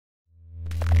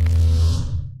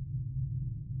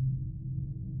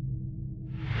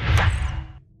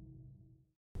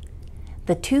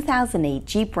The 2008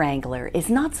 Jeep Wrangler is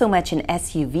not so much an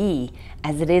SUV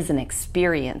as it is an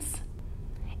experience.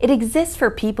 It exists for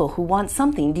people who want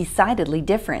something decidedly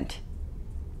different.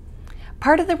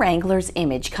 Part of the Wrangler's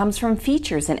image comes from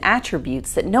features and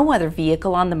attributes that no other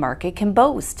vehicle on the market can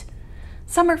boast.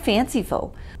 Some are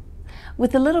fanciful.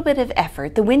 With a little bit of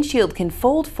effort, the windshield can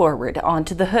fold forward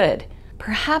onto the hood,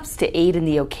 perhaps to aid in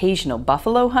the occasional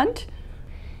buffalo hunt.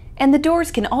 And the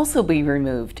doors can also be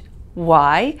removed.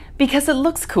 Why? Because it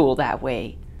looks cool that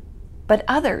way. But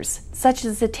others, such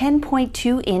as the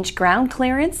 10.2-inch ground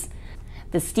clearance,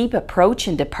 the steep approach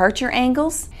and departure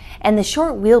angles, and the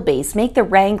short wheelbase make the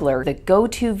Wrangler the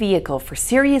go-to vehicle for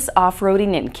serious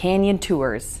off-roading and canyon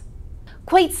tours.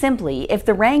 Quite simply, if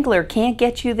the Wrangler can't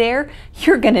get you there,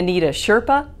 you're going to need a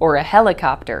Sherpa or a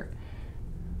helicopter.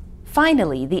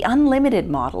 Finally, the Unlimited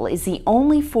model is the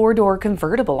only four-door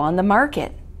convertible on the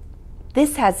market.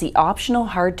 This has the optional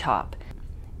hardtop.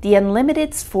 The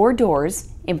Unlimited's 4 doors,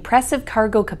 impressive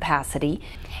cargo capacity,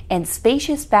 and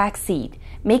spacious back seat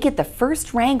make it the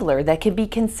first Wrangler that can be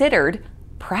considered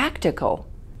practical.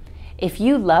 If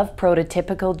you love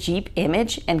prototypical Jeep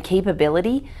image and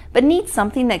capability, but need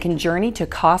something that can journey to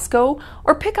Costco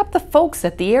or pick up the folks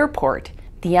at the airport,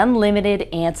 the Unlimited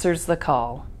answers the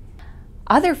call.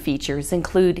 Other features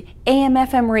include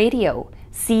AM/FM radio,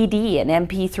 CD and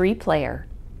MP3 player,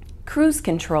 cruise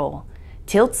control,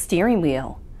 tilt steering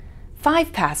wheel,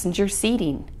 5-passenger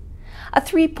seating, a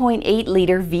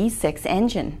 3.8-liter V6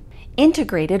 engine,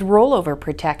 integrated rollover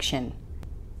protection,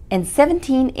 and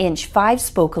 17-inch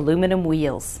 5-spoke aluminum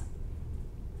wheels.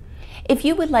 If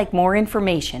you would like more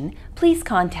information, please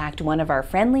contact one of our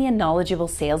friendly and knowledgeable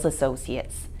sales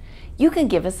associates. You can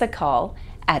give us a call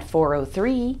at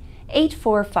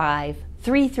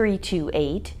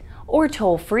 403-845-3328 or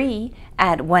toll free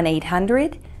at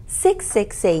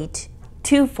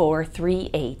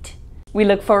 1-800-668-2438. We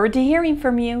look forward to hearing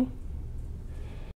from you.